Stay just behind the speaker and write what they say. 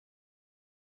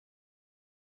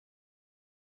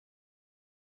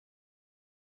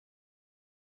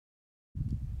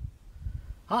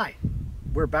Hi,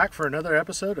 we're back for another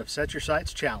episode of Set Your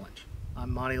Sights Challenge.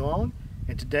 I'm Monte Long,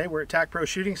 and today we're at TAC Pro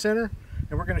Shooting Center,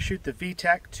 and we're going to shoot the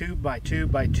VTAC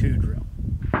 2x2x2 drill.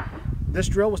 This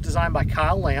drill was designed by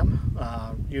Kyle Lamb,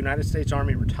 United States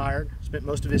Army retired, spent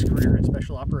most of his career in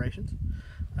special operations.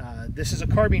 This is a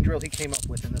carbine drill he came up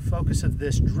with, and the focus of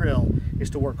this drill is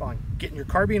to work on getting your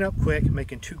carbine up quick,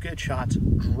 making 2 good shots,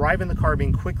 driving the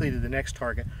carbine quickly to the next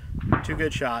target, 2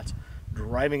 good shots,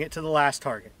 driving it to the last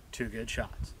target, 2 good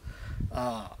shots.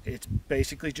 It's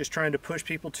basically just trying to push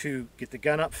people to get the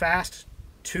gun up fast,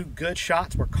 2 good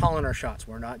shots. We're calling our shots.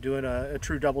 We're not doing a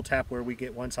true double tap where we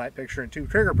get 1 sight picture and 2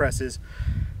 trigger presses.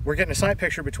 We're getting a sight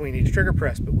picture between each trigger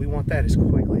press, but we want that as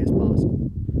quickly as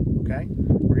possible. Okay,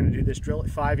 we're going to do this drill at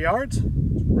 5 yards,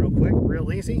 real quick,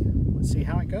 real easy. Let's see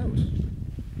how it goes.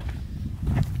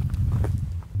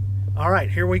 All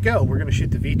right, here we go. We're going to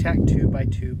shoot the VTAC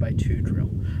 2x2x2 drill.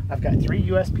 I've got 3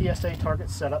 USPSA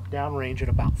targets set up downrange at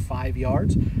about 5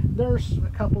 yards. There's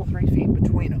a couple 3 feet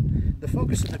between them. The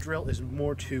focus of the drill is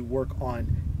more to work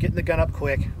on getting the gun up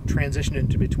quick, transitioning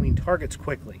into between targets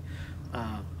quickly.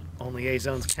 Only A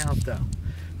zones count though.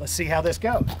 Let's see how this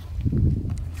goes.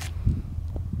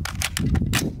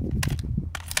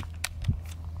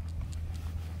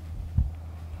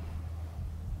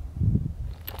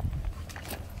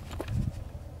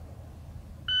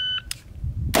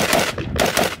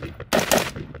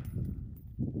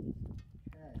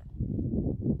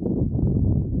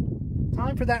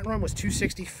 Time for that run was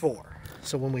 264.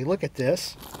 So when we look at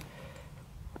this,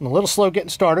 I'm a little slow getting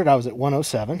started. I was at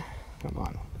 107. Come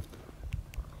on.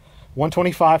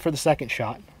 125 for the second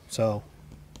shot, so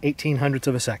 18 hundredths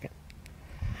of a second.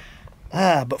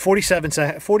 But 47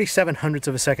 hundredths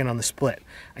of a second on the split.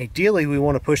 Ideally, we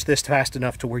want to push this fast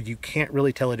enough to where you can't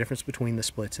really tell a difference between the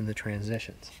splits and the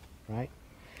transitions, right?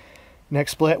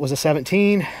 Next split was a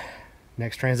 17.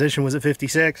 Next transition was a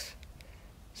 56.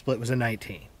 Split was a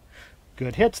 19.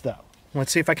 Good hits though.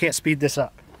 Let's see if I can't speed this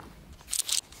up.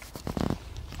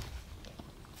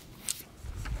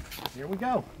 Here we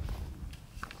go.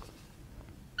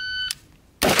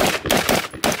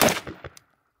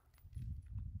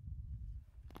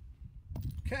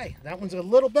 Okay, that one's a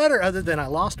little better, other than I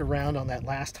lost a round on that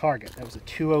last target. That was a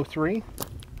 203.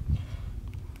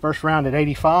 First round at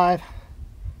 85.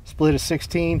 Split of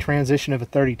 16, transition of a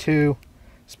 32.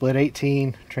 Split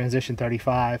 18, transition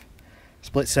 35.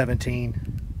 Split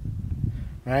 17.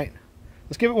 Right?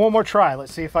 Let's give it one more try.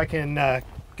 Let's see if I can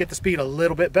get the speed a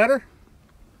little bit better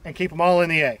and keep them all in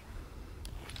the A.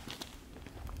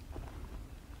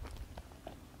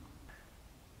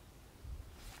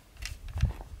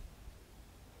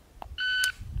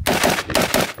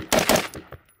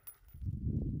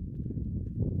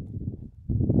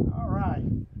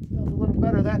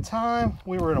 Better that time.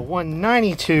 We were at a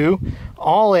 192,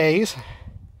 all A's.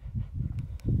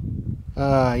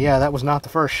 Yeah, that was not the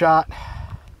first shot.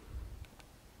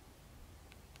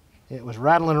 It was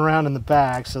rattling around in the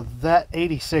bag, so that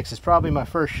 86 is probably my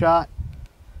first shot.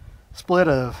 Split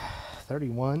of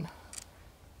 31.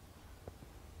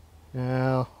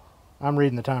 No, I'm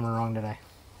reading the timer wrong today.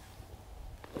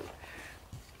 Let's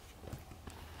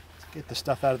get the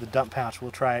stuff out of the dump pouch.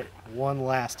 We'll try it one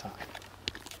last time.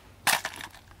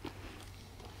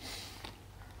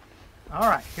 All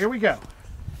right, here we go.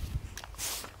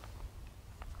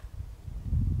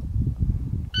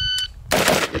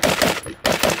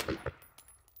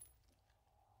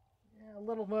 Yeah, a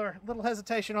little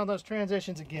hesitation on those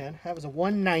transitions again. That was a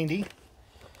 190.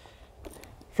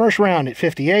 First round at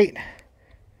 58.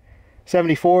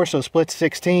 74, so split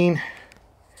 16.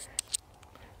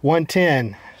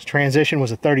 110, transition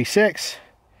was a 36.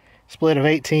 Split of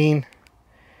 18.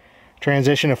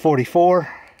 Transition of 44.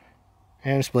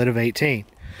 And a split of 18.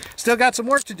 Still got some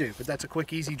work to do, but that's a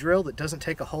quick, easy drill that doesn't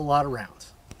take a whole lot of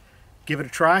rounds. Give it a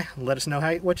try and let us know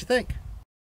what you think.